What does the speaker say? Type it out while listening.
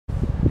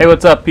Hey,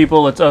 what's up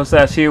people? It's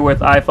Osas here with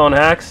iPhone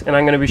Hacks, and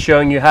I'm going to be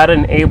showing you how to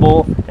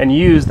enable and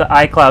use the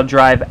iCloud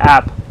Drive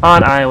app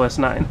on iOS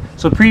 9.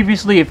 So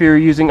previously, if you were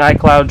using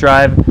iCloud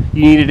Drive,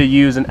 you needed to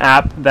use an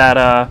app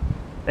that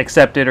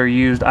accepted or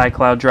used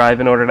iCloud Drive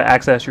in order to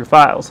access your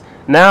files.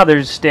 Now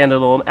there's a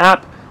standalone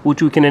app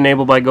which we can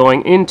enable by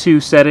going into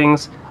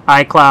Settings,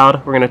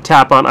 iCloud. We're going to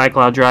tap on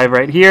iCloud Drive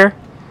right here.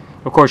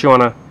 Of course, you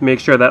want to make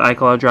sure that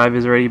iCloud Drive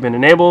has already been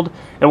enabled.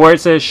 And where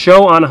it says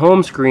Show on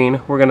Home Screen,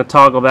 we're going to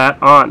toggle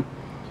that on,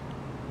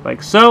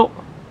 like so.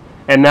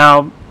 And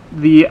now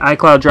the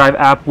iCloud Drive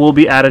app will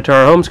be added to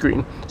our home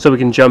screen. So we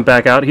can jump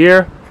back out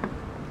here,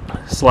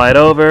 slide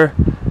over,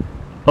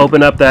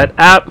 open up that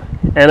app,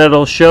 and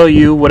it'll show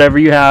you whatever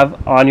you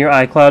have on your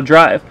iCloud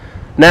Drive.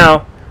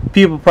 Now,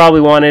 people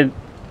probably wanted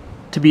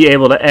to be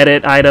able to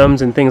edit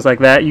items and things like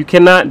that. You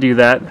cannot do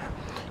that.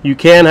 You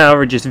can,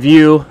 however, just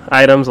view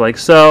items like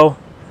so.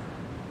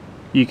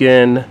 You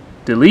can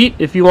delete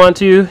if you want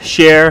to,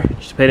 share,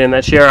 just put in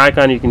that share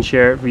icon, you can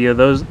share it via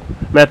those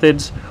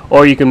methods,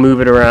 or you can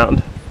move it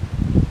around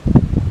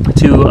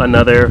to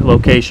another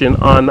location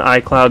on the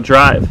iCloud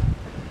Drive.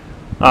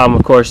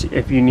 Of course,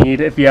 if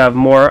you have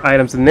more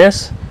items than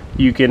this,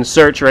 you can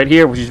search right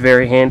here, which is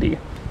very handy.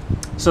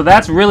 So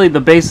that's really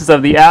the basis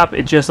of the app.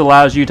 It just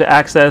allows you to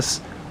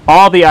access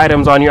all the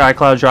items on your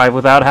iCloud Drive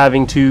without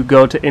having to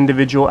go to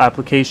individual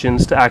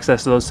applications to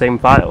access those same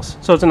files.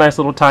 So it's a nice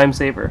little time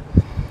saver.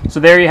 So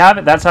there you have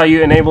it. That's how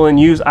you enable and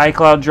use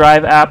iCloud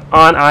Drive app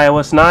on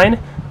iOS 9.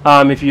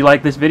 If you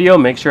like this video,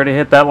 make sure to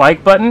hit that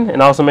like button,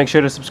 and also make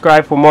sure to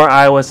subscribe for more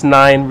iOS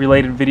 9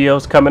 related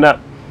videos coming up.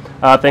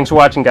 Thanks for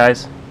watching,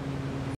 guys.